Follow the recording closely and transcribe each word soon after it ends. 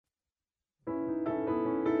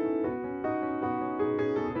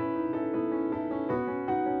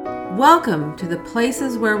Welcome to the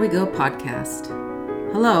Places Where We Go podcast.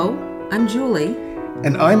 Hello, I'm Julie.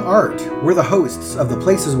 And I'm Art. We're the hosts of the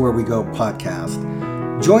Places Where We Go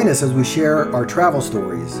podcast. Join us as we share our travel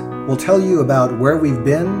stories. We'll tell you about where we've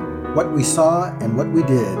been, what we saw, and what we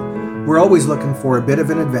did. We're always looking for a bit of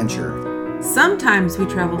an adventure. Sometimes we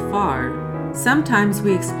travel far. Sometimes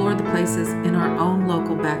we explore the places in our own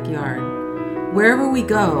local backyard. Wherever we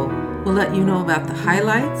go, we'll let you know about the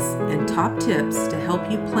highlights and top tips to help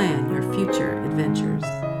you plan your future adventures.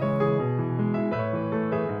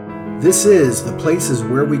 This is the Places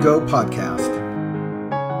Where We Go podcast.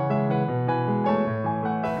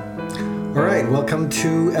 All right, welcome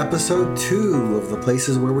to episode 2 of the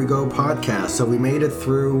Places Where We Go podcast. So we made it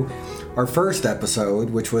through our first episode,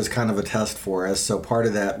 which was kind of a test for us. So part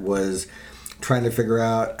of that was trying to figure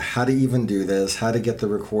out how to even do this, how to get the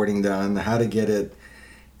recording done, how to get it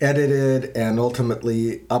edited and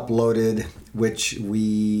ultimately uploaded, which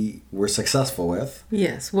we were successful with.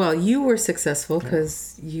 Yes, well, you were successful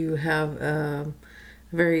because you have a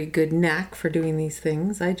very good knack for doing these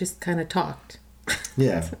things. I just kind of talked.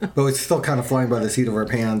 Yeah, but it's still kind of flying by the seat of our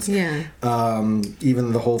pants. Yeah.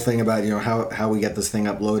 Even the whole thing about, how we get this thing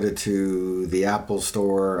uploaded to the Apple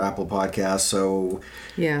Store, Apple Podcast. So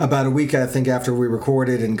about a week, I think, after we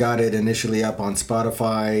recorded and got it initially up on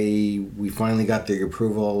Spotify, we finally got the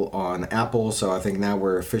approval on Apple. So I think now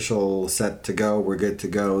we're official, set to go. We're good to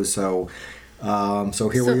go. So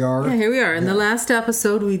here we are. Yeah, here we are. In the last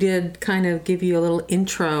episode, we did kind of give you a little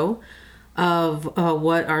intro of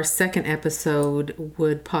what our second episode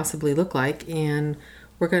would possibly look like, and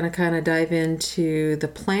we're going to kind of dive into the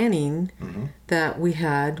planning that we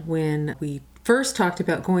had when we first talked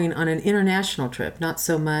about going on an international trip. Not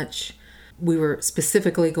so much we were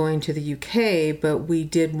specifically going to the UK, but we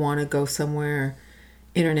did want to go somewhere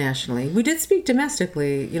internationally. We did speak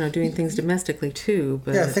domestically, doing things domestically too.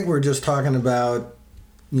 But yeah, I think we're just talking about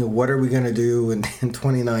what are we going to do in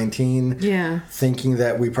 2019? Yeah. Thinking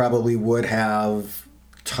that we probably would have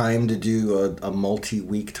time to do a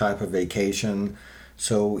multi-week type of vacation.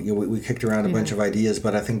 So we kicked around a bunch of ideas,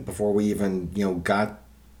 but I think before we even got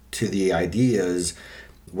to the ideas,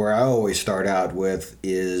 where I always start out with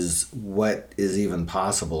is what is even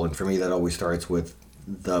possible. And for me, that always starts with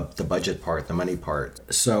the budget part, the money part.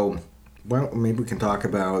 So, well, maybe we can talk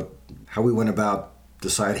about how we went about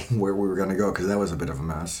deciding where we were going to go, because that was a bit of a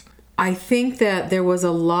mess. I think that there was a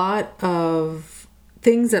lot of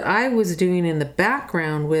things that I was doing in the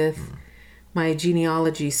background with my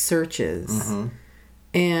genealogy searches.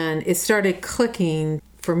 And it started clicking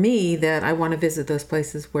for me that I want to visit those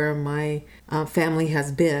places where my family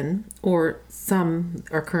has been, or some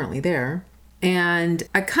are currently there. And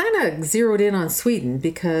I kind of zeroed in on Sweden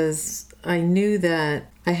because I knew that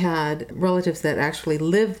I had relatives that actually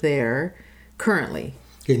live there currently.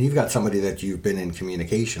 And you've got somebody that you've been in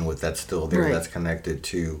communication with that's still there, right. That's connected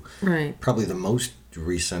to probably the most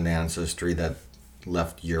recent ancestry that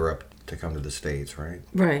left Europe to come to the States, right?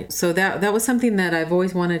 Right. So that was something that I've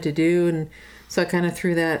always wanted to do, and so I kind of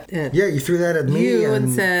threw that at you threw that at me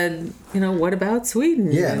and said, what about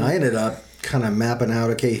Sweden? Yeah, and I ended up kind of mapping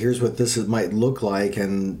out, okay, here's what this might look like,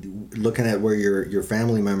 and looking at where your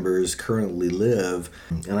family members currently live,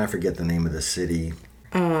 and I forget the name of the city.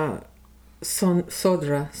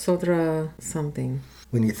 Södra something.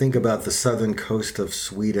 When you think about the southern coast of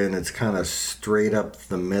Sweden, it's kind of straight up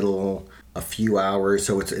the middle, a few hours,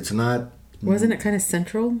 so it's not... Wasn't it kind of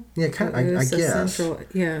central? Yeah, kind of, I guess. Central,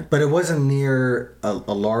 yeah. But it wasn't near a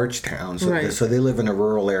large town, so they live in a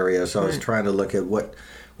rural area, so I was trying to look at what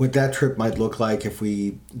that trip might look like if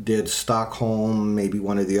we did Stockholm, maybe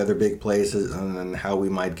one of the other big places, and then how we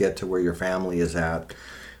might get to where your family is at.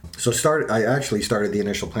 So I actually started the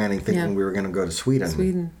initial planning thinking we were going to go to Sweden.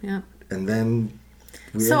 Sweden, yeah. And then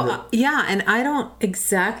and I don't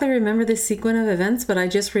exactly remember the sequence of events, but I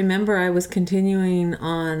just remember I was continuing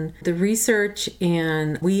on the research,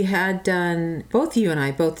 and we had done, both you and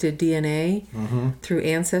I both did DNA through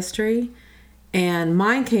Ancestry, and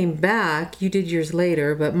mine came back. You did yours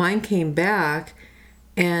later, but mine came back,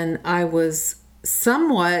 and I was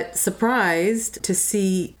somewhat surprised to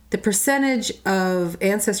see the percentage of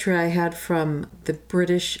ancestry I had from the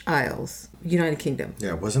British Isles, United Kingdom.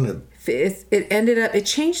 Yeah, wasn't it? It ended up, it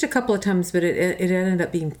changed a couple of times, but it ended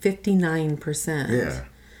up being 59%. Yeah.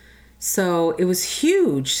 So it was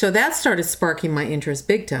huge. So that started sparking my interest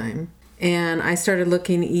big time. And I started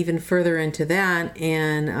looking even further into that.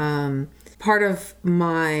 And part of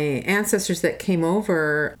my ancestors that came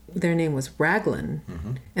over, their name was Ragland.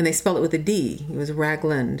 And they spelled it with a D. It was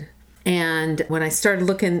Ragland. And when I started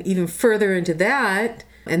looking even further into that,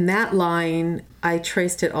 and that line, I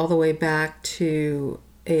traced it all the way back to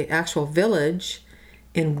a actual village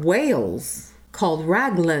in Wales called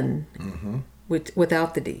Raglan,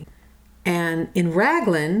 without the D. And in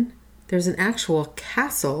Raglan, there's an actual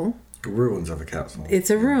castle. Ruins of a castle. It's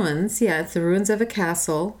the ruins of a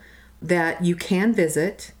castle that you can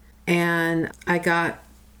visit. And I got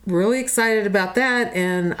really excited about that.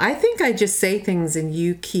 And I think I just say things and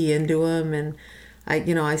you key into them. And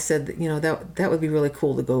I said, that would be really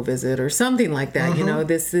cool to go visit or something like that.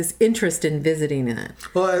 This interest in visiting it.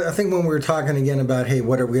 Well, I think when we were talking again about, hey,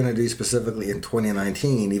 what are we going to do specifically in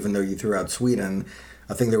 2019, even though you threw out Sweden,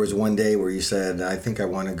 I think there was one day where you said, I think I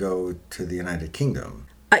want to go to the United Kingdom.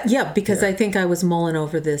 Because I think I was mulling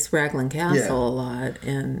over this Raglan Castle a lot.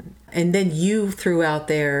 And then you threw out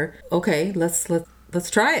there, okay, let's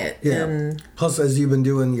try it. Yeah. And plus, as you've been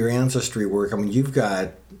doing your ancestry work, I mean, you've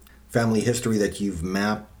got family history that you've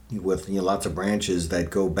mapped with lots of branches that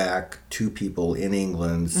go back to people in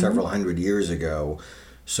England several hundred years ago.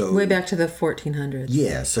 So way back to the 1400s.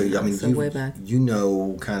 Yeah, so I mean, way back. You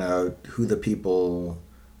know kind of who the people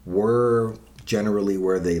were, generally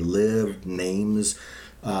where they lived, names.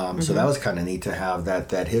 So that was kind of neat to have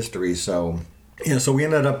that history. So so we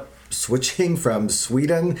ended up switching from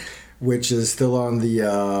Sweden, which is still on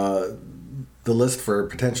the list for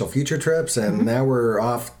potential future trips, and now we're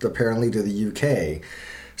off apparently to the UK.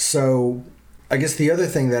 So I guess the other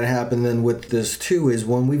thing that happened then with this too is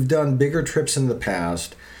when we've done bigger trips in the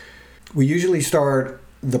past, we usually start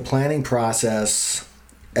the planning process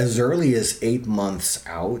as early as 8 months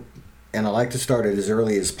out, and I like to start it as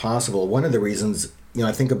early as possible. One of the reasons,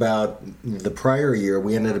 I think about the prior year,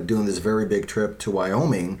 we ended up doing this very big trip to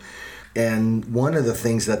Wyoming, and one of the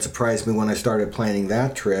things that surprised me when I started planning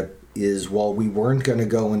that trip is while we weren't going to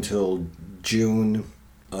go until June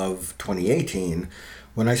of 2018,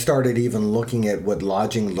 when I started even looking at what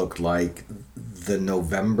lodging looked like the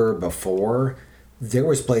November before, there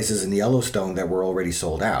was places in Yellowstone that were already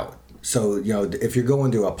sold out. So, if you're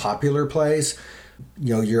going to a popular place,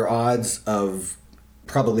 your odds of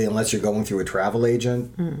probably, unless you're going through a travel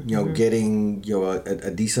agent, getting,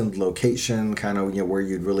 a decent location, kind of, where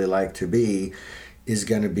you'd really like to be, is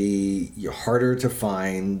going to be harder to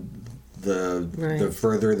find the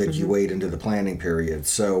further that you wait into the planning period.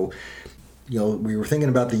 So, we were thinking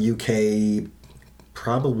about the UK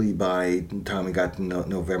probably by the time we got to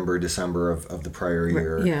November, December of the prior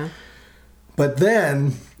year. Yeah. But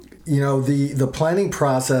then, the planning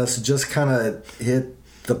process just kind of hit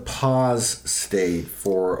the pause state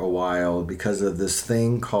for a while because of this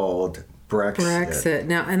thing called Brexit.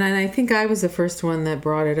 Now, and I think I was the first one that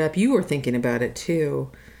brought it up. You were thinking about it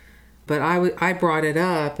too. But I brought it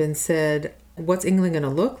up and said, what's England going to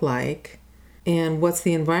look like? And what's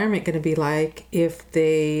the environment going to be like if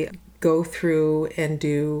they go through and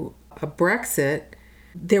do a Brexit?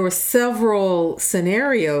 There were several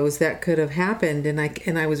scenarios that could have happened.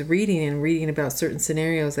 And I was reading about certain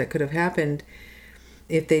scenarios that could have happened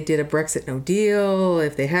if they did a Brexit no deal,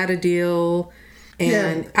 if they had a deal.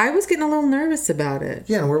 And I was getting a little nervous about it.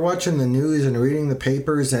 Yeah, and we're watching the news and reading the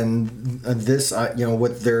papers, and this,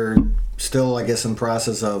 what they're still, I guess, in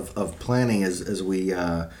process of planning as we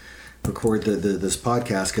record this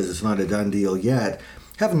podcast, because it's not a done deal yet.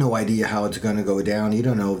 Have no idea how it's going to go down. You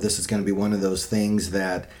don't know if this is going to be one of those things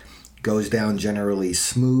that goes down generally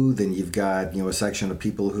smooth, and you've got a section of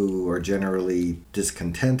people who are generally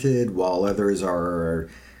discontented, while others are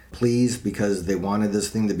pleased because they wanted this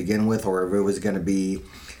thing to begin with, or if it was going to be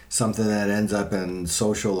something that ends up in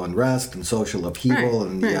social unrest and social upheaval,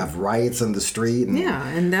 and you have riots in the street.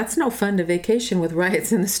 And that's no fun to vacation with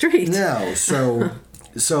riots in the street. No, so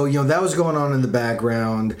that was going on in the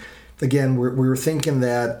background. Again, we were thinking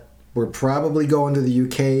that we're probably going to the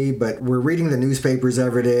UK, but we're reading the newspapers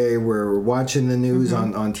every day. We're watching the news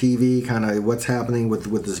on TV, kind of what's happening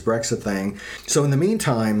with this Brexit thing. So in the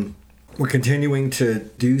meantime, we're continuing to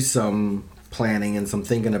do some planning and some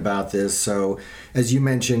thinking about this. So as you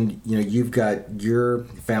mentioned, you've got your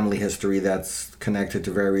family history that's connected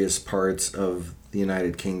to various parts of the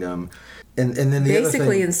United Kingdom. And then the basically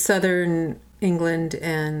other thing, in southern England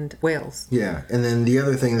and Wales. Yeah. And then the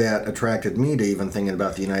other thing that attracted me to even thinking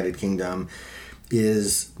about the United Kingdom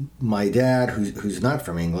is my dad, who's not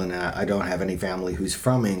from England. I don't have any family who's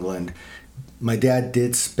from England. My dad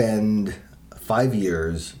did spend 5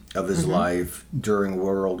 years of his life during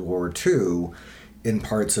World War II in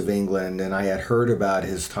parts of England, and I had heard about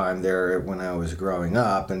his time there when I was growing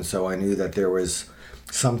up, and so I knew that there was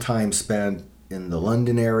some time spent in the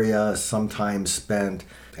London area, some time spent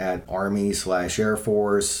at Army/Air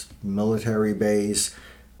Force military base.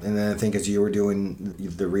 And then I think as you were doing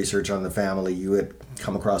the research on the family, you had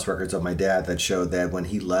come across records of my dad that showed that when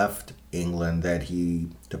he left England that he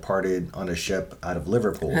departed on a ship out of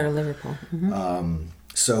Liverpool. Out of Liverpool. Mm-hmm.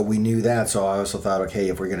 So we knew that. So I also thought, okay,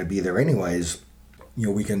 if we're going to be there anyways,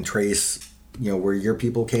 we can trace, where your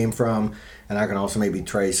people came from, and I can also maybe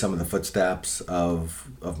trace some of the footsteps of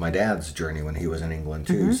my dad's journey when he was in England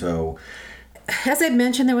too. Mm-hmm. So, as I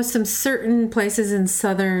mentioned, there was some certain places in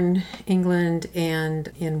southern England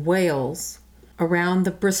and in Wales around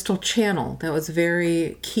the Bristol Channel that was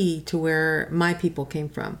very key to where my people came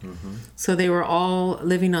from. Mm-hmm. So they were all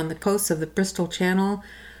living on the coast of the Bristol Channel.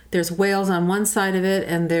 There's Wales on one side of it,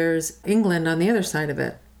 and there's England on the other side of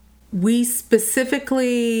it. We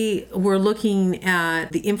specifically were looking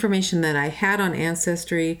at the information that I had on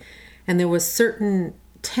Ancestry, and there was certain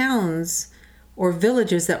towns or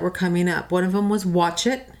villages that were coming up. One of them was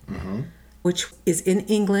Watchet, mm-hmm. which is in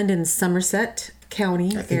England in Somerset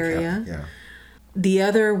County area. Yeah. The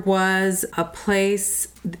other was a place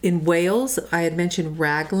in Wales. I had mentioned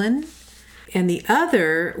Raglan. And the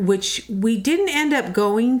other, which we didn't end up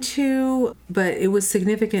going to, but it was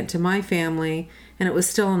significant to my family, and it was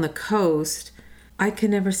still on the coast. I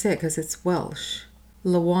can never say it because it's Welsh.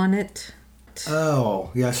 Lawanet.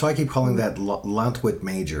 Oh, yeah. So I keep calling that Llantwit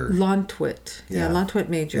Major. Llantwit. Yeah, Llantwit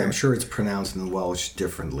Major. Yeah, I'm sure it's pronounced in Welsh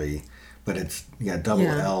differently, but it's,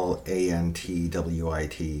 Llantwit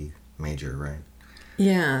Major, right?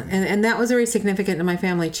 Yeah, and that was very significant to my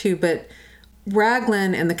family too, but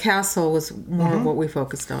Raglan and the castle was more mm-hmm. of what we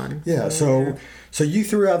focused on. Yeah, so you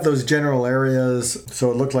threw out those general areas,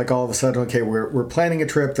 so it looked like all of a sudden, okay, we're planning a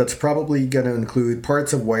trip that's probably going to include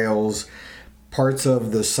parts of Wales, parts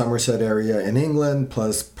of the Somerset area in England,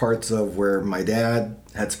 plus parts of where my dad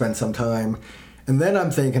had spent some time. And then I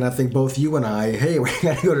think both you and I, hey, we're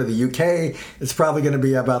going to go to the UK. It's probably going to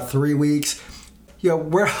be about 3 weeks.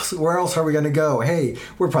 Where else are we going to go? Hey,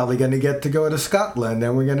 we're probably going to get to go to Scotland,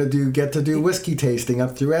 and we're going to get to do whiskey tasting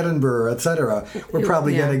up through Edinburgh, etc. We're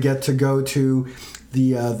probably going to get to go to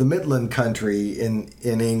the Midland country in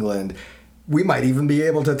England. We might even be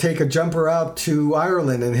able to take a jumper out to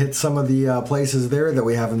Ireland and hit some of the places there that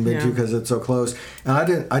we haven't been to because it's so close. And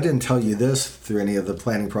I didn't tell you this through any of the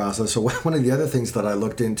planning process. So one of the other things that I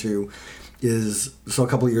looked into is, so a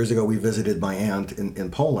couple of years ago we visited my aunt in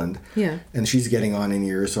Poland. Yeah. And she's getting on in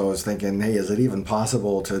years, so I was thinking, hey, is it even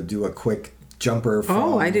possible to do a quick jumper from...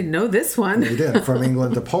 Oh, I didn't know this one. We did, from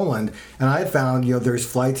England to Poland. And I found, there's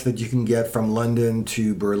flights that you can get from London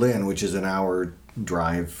to Berlin, which is an hour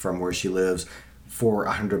drive from where she lives, for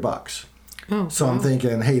 $100. Oh, so I'm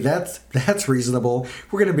thinking, hey, that's reasonable.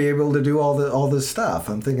 We're going to be able to do all this stuff.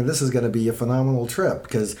 I'm thinking this is going to be a phenomenal trip,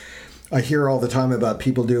 because I hear all the time about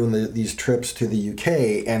people doing these trips to the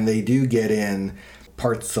UK, and they do get in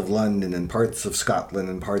parts of London and parts of Scotland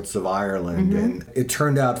and parts of Ireland. Mm-hmm. And it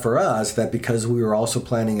turned out for us that because we were also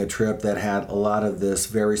planning a trip that had a lot of this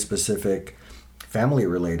very specific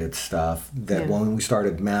family-related stuff, that when we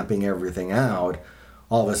started mapping everything out,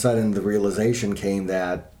 all of a sudden the realization came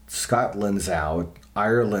that Scotland's out,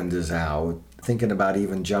 Ireland is out. Thinking about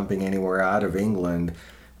even jumping anywhere out of England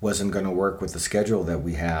wasn't going to work with the schedule that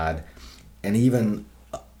we had. And even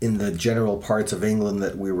in the general parts of England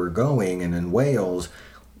that we were going, and in Wales,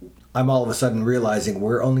 I'm all of a sudden realizing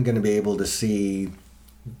we're only going to be able to see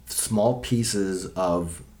small pieces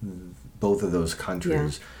of both of those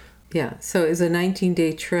countries. Yeah, so it was a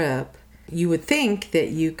 19-day trip. You would think that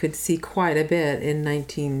you could see quite a bit in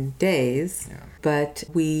 19 days, but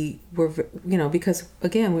we were, because,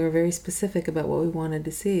 again, we were very specific about what we wanted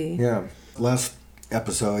to see. Yeah. Last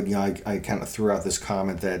episode, I kind of threw out this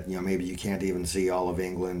comment that, maybe you can't even see all of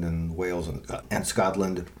England and Wales and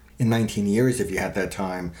Scotland in 19 years if you had that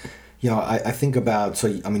time. I think about,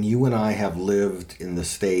 you and I have lived in the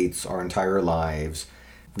States our entire lives.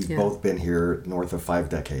 We've both been here north of 5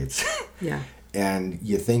 decades. Yeah. And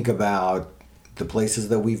you think about the places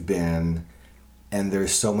that we've been, and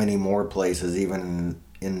there's so many more places, even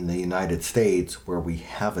in the United States, where we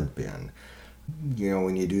haven't been.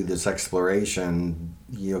 When you do this exploration,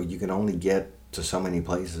 you can only get to so many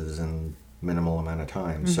places in minimal amount of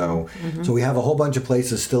time. Mm-hmm. So we have a whole bunch of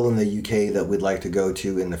places still in the UK that we'd like to go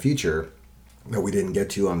to in the future that we didn't get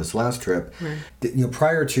to on this last trip. Right.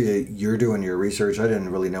 Prior to your doing your research, I didn't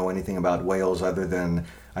really know anything about Wales other than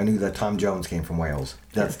I knew that Tom Jones came from Wales.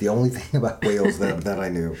 That's the only thing about Wales that I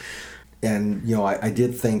knew. And, I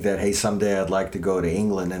did think that, hey, someday I'd like to go to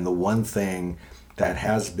England. And the one thing that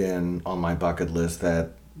has been on my bucket list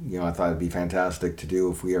that, I thought it'd be fantastic to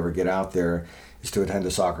do if we ever get out there is to attend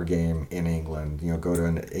a soccer game in England, go to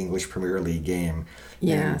an English Premier League game.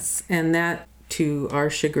 Yes, and that, to our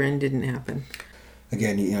chagrin, didn't happen.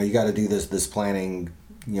 Again, you got to do this planning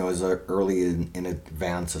as early in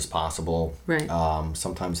advance as possible. Right.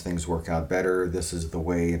 Sometimes things work out better. This is the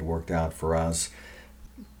way it worked out for us.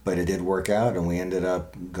 But it did work out, and we ended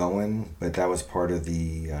up going. But that was part of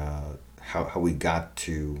the how we got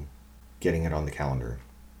to getting it on the calendar.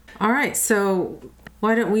 All right, so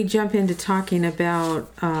why don't we jump into talking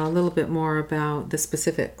about a little bit more about the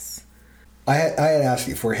specifics? I had asked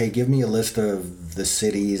you for, hey, give me a list of the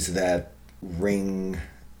cities that ring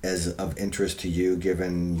as of interest to you,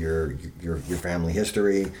 given your family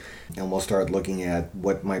history, and we'll start looking at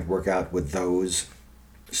what might work out with those.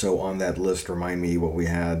 So on that list, remind me what we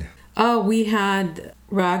had. Oh, we had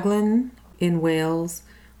Raglan in Wales,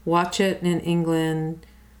 Watchet in England.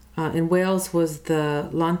 In Wales was the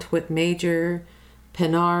Llantwit Major.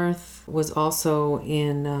 Penarth was also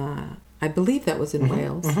in, I believe that was in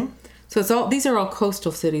Wales. Mm-hmm. So these are all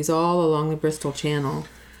coastal cities all along the Bristol Channel.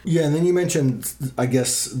 Yeah, and then you mentioned, I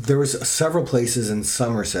guess, there was several places in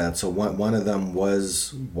Somerset, so one of them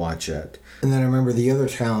was Watchet. And then I remember the other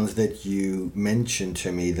towns that you mentioned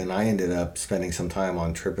to me, then I ended up spending some time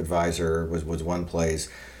on TripAdvisor, was one place,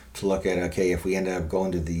 to look at, okay, if we ended up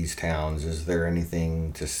going to these towns, is there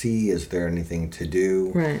anything to see? Is there anything to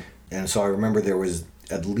do? Right. And so I remember there was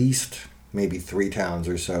at least maybe 3 towns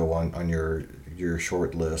or so on your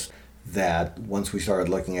short list that once we started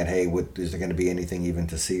looking at, hey, what is there going to be anything even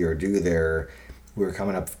to see or do there, we were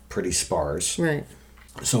coming up pretty sparse. Right.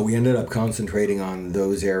 So we ended up concentrating on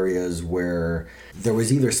those areas where there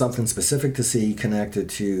was either something specific to see connected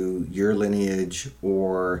to your lineage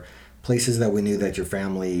or places that we knew that your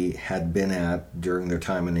family had been at during their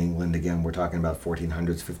time in England. Again, we're talking about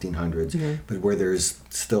 1400s, 1500s, but where there's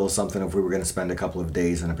still something, if we were going to spend a couple of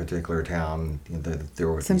days in a particular town,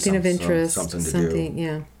 there would something be of interest, something to do.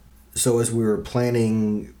 Yeah. So as we were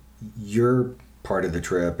planning your part of the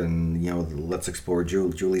trip and, let's explore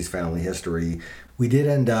Julie's family history, we did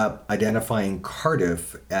end up identifying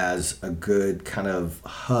Cardiff as a good kind of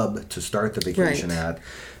hub to start the vacation at,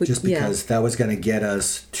 just because that was going to get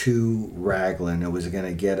us to Raglan. It was going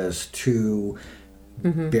to get us to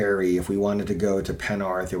Barry. If we wanted to go to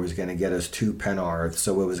Penarth, it was going to get us to Penarth.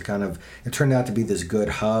 So it turned out to be this good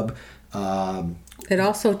hub. It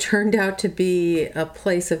also turned out to be a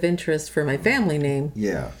place of interest for my family name.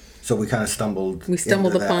 Yeah. So we kind of stumbled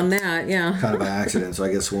upon that, yeah. Kind of by accident. So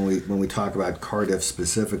I guess when we talk about Cardiff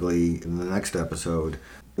specifically in the next episode,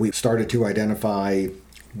 we started to identify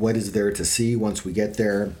what is there to see once we get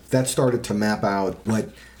there. That started to map out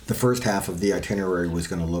what the first half of the itinerary was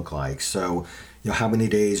going to look like. So, how many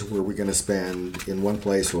days were we going to spend in one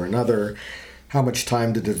place or another? How much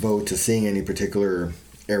time to devote to seeing any particular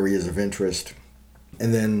areas of interest?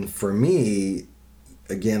 And then for me,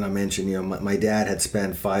 again, I mentioned, my dad had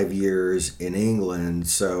spent 5 years in England,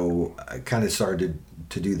 so I kind of started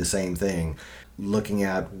to do the same thing, looking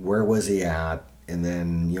at where was he at, and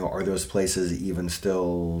then, are those places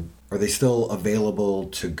are they still available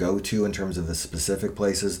to go to in terms of the specific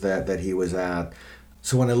places that he was at?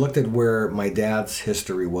 So when I looked at where my dad's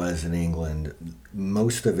history was in England,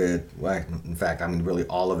 most of it, in fact, really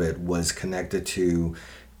all of it was connected to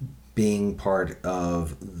being part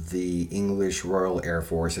of the English Royal Air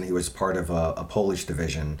Force, and he was part of a Polish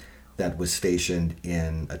division that was stationed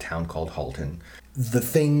in a town called Halton. The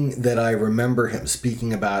thing that I remember him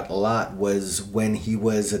speaking about a lot was when he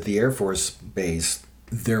was at the Air Force base,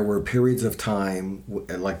 there were periods of time,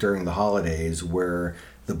 like during the holidays, where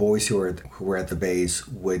the boys who were at the base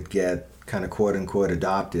would get kind of quote-unquote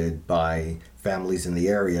adopted by families in the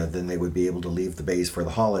area. Then they would be able to leave the base for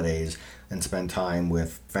the holidays and spend time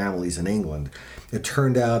with families in England. It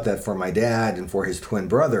turned out that for my dad and for his twin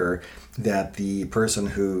brother, that the person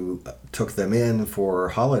who took them in for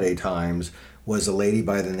holiday times was a lady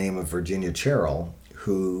by the name of Virginia Cherrill,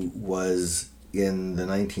 who was in the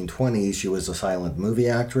 1920s. She was a silent movie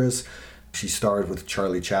actress. She starred with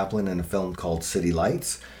Charlie Chaplin in a film called City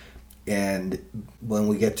Lights. And when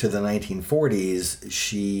we get to the 1940s,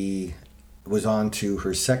 she was on to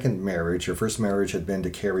her second marriage. Her first marriage had been to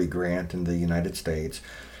Cary Grant in the United States.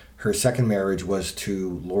 Her second marriage was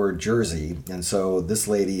to Lord Jersey. And so this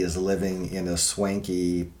lady is living in a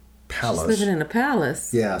swanky palace. She's living in a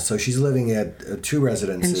palace. Yeah, so she's living at 2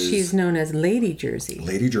 residences. And she's known as Lady Jersey.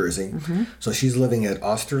 Lady Jersey. Mm-hmm. So she's living at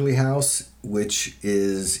Austerley House, which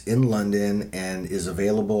is in London and is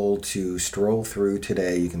available to stroll through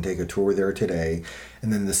today. You can take a tour there today.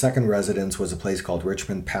 And then the second residence was a place called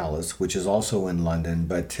Richmond Palace, which is also in London.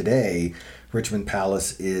 But today, Richmond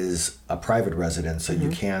Palace is a private residence, so you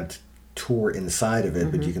can't tour inside of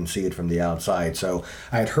it, but you can see it from the outside. So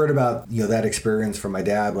I had heard about that experience from my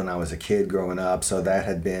dad when I was a kid growing up, so that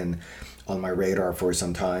had been on my radar for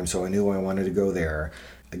some time, so I knew I wanted to go there.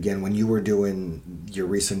 Again, when you were doing your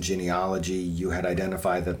recent genealogy, you had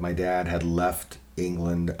identified that my dad had left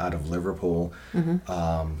England out of Liverpool.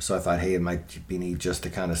 So I thought, hey, it might be neat just to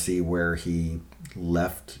kind of see where he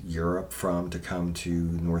left Europe from to come to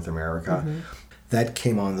North America. That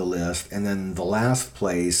came on the list. And then the last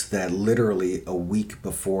place that literally a week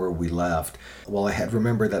before we left, well, I had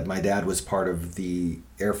remembered that my dad was part of the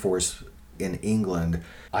Air Force in England.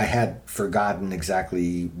 I had forgotten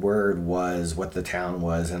exactly where it was, what the town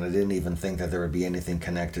was, and I didn't even think that there would be anything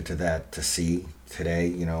connected to that to see today,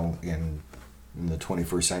 in the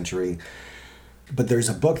 21st century. But there's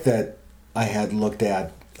a book that I had looked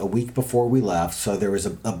at a week before we left. So there was a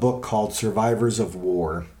book called Survivors of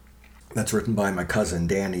War that's written by my cousin,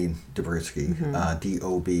 Danny Dobrucki.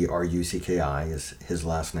 Dobrucki is his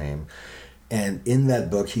last name. And in that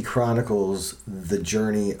book, he chronicles the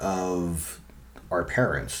journey of our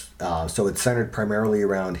parents. So it's centered primarily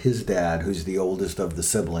around his dad, who's the oldest of the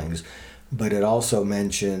siblings. But it also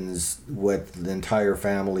mentions what the entire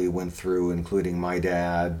family went through, including my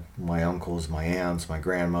dad, my uncles, my aunts, my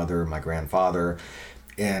grandmother, my grandfather.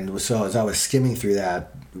 And so as I was skimming through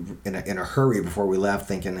that in a hurry before we left,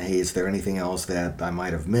 thinking, hey, is there anything else that I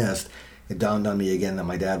might have missed? It dawned on me again that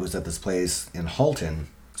my dad was at this place in Halton.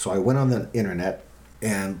 So I went on the internet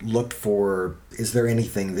and looked for, is there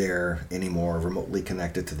anything there anymore remotely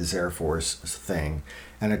connected to this Air Force thing?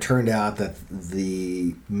 And it turned out that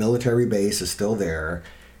the military base is still there.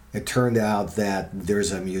 It turned out that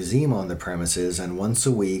there's a museum on the premises, and once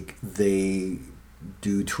a week they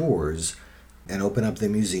do tours and open up the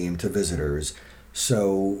museum to visitors.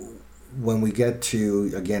 So when we get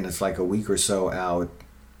to, again, it's like a week or so out,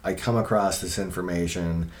 I come across this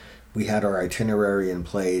information. We had our itinerary in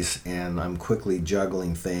place, and I'm quickly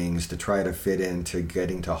juggling things to try to fit into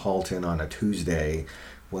getting to Halton on a Tuesday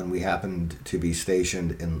when we happened to be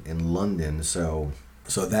stationed in London. So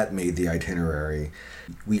that made the itinerary.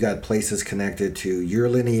 We got places connected to your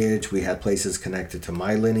lineage. We had places connected to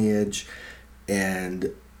my lineage.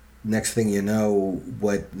 And next thing you know,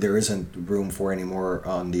 what there isn't room for anymore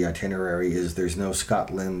on the itinerary is there's no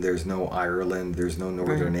Scotland, there's no Ireland, there's no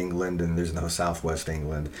Northern England, and there's no Southwest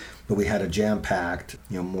England. But we had a jam-packed,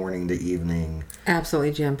 morning to evening.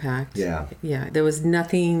 Absolutely jam-packed. Yeah. Yeah. There was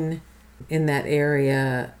nothing in that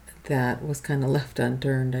area that was kind of left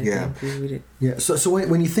unturned, I think. Yeah. So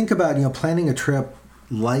when you think about, planning a trip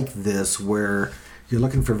like this where you're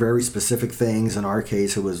looking for very specific things. In our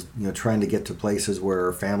case, it was, trying to get to places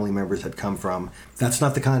where family members had come from. That's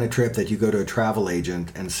not the kind of trip that you go to a travel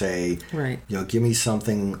agent and say, right, give me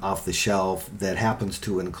something off the shelf that happens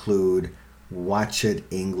to include Watchet,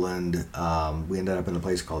 England. We ended up in a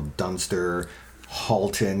place called Dunster,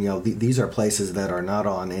 Halton. These are places that are not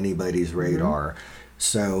on anybody's radar.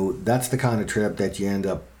 So that's the kind of trip that you end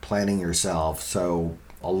up planning yourself. So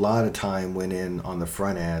a lot of time went in on the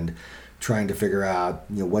front end trying to figure out,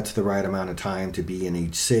 what's the right amount of time to be in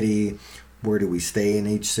each city, where do we stay in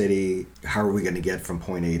each city, how are we going to get from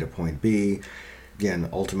point A to point B. Again,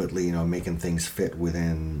 ultimately, making things fit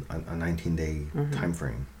within a 19-day time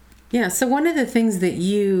frame. Yeah, so one of the things that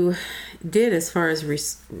you did as far as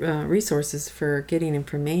resources for getting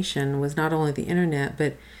information was not only the internet,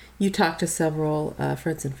 but you talked to several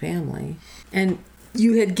friends and family. And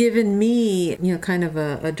you had given me, kind of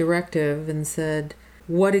a directive and said,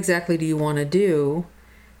 what exactly do you want to do?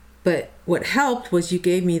 But what helped was you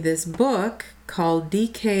gave me this book called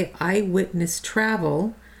DK Eyewitness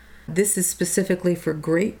Travel. This is specifically for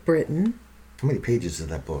Great Britain. How many pages is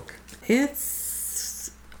that book?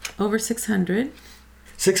 It's over 600.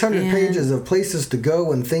 600 pages of places to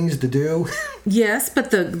go and things to do. Yes,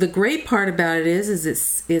 but the great part about it is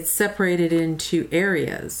it's separated into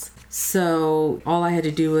areas. So all I had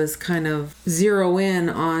to do was kind of zero in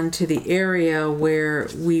onto the area where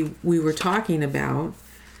we were talking about.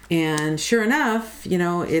 And sure enough,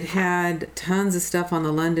 it had tons of stuff on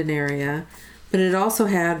the London area, but it also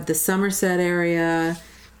had the Somerset area.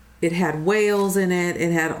 It had Wales in it.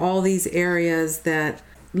 It had all these areas that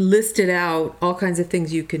listed out all kinds of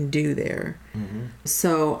things you can do there.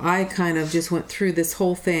 So I kind of just went through this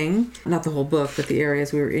whole thing, not the whole book, but the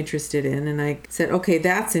areas we were interested in. And I said, okay,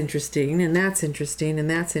 that's interesting, and that's interesting, and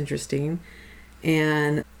that's interesting.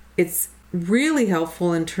 And it's really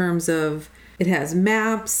helpful in terms of it has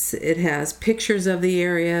maps, it has pictures of the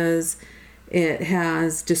areas, it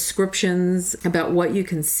has descriptions about what you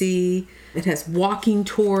can see, it has walking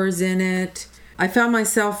tours in it. I found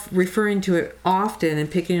myself referring to it often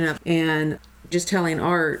and picking it up and just telling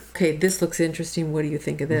Art, okay, this looks interesting. What do you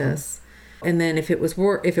think of this? And then if it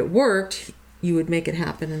worked, you would make it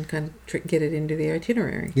happen and kind of get it into the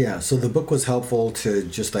itinerary. Yeah, so the book was helpful to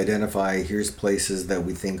just identify, here's places that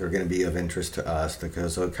we think are going to be of interest to us,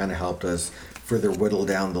 because it kind of helped us further whittle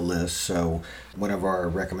down the list. So one of our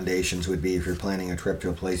recommendations would be, if you're planning a trip to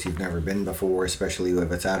a place you've never been before, especially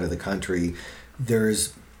if it's out of the country,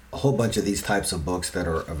 there's a whole bunch of these types of books that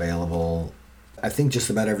are available. I think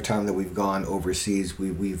just about every time that we've gone overseas,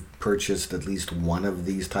 we've purchased at least one of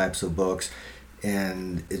these types of books.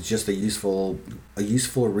 And it's just a useful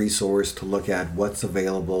resource to look at what's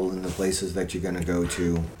available in the places that you're going to go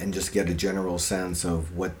to, and just get a general sense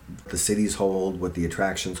of what the cities hold, what the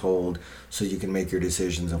attractions hold, so you can make your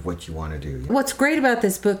decisions of what you want to do. What's great about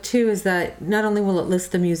this book too is that not only will it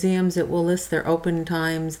list the museums, it will list their open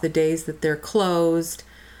times, the days that they're closed,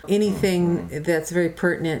 anything that's very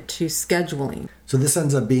pertinent to scheduling. So this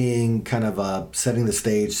ends up being kind of setting the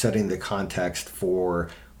stage, setting the context for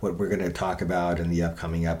what we're going to talk about in the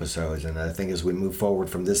upcoming episodes. And I think as we move forward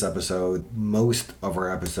from this episode, most of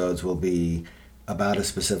our episodes will be about a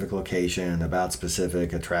specific location, about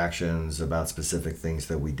specific attractions, about specific things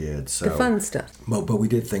that we did. So the fun stuff. But we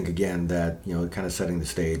did think, again, that kind of setting the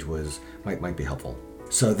stage might be helpful.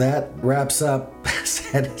 So that wraps up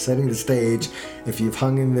setting the stage. If you've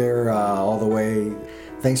hung in there all the way,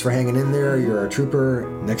 thanks for hanging in there. You're a trooper.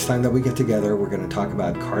 Next time that we get together, we're going to talk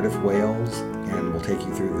about Cardiff, Wales, and we'll take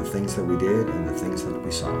you through the things that we did and the things that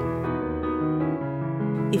we saw.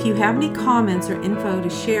 If you have any comments or info to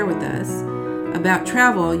share with us about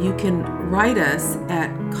travel, you can write us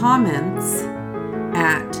at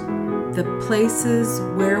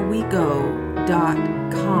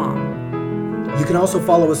comments@theplaceswherewego.com. You can also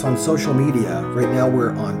follow us on social media. Right now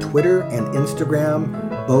we're on Twitter and Instagram,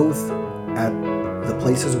 both at The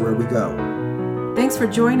Places Where We Go. Thanks for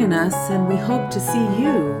joining us, and we hope to see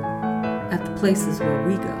you at the places where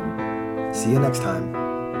we go. See you next time.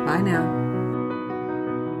 Bye now.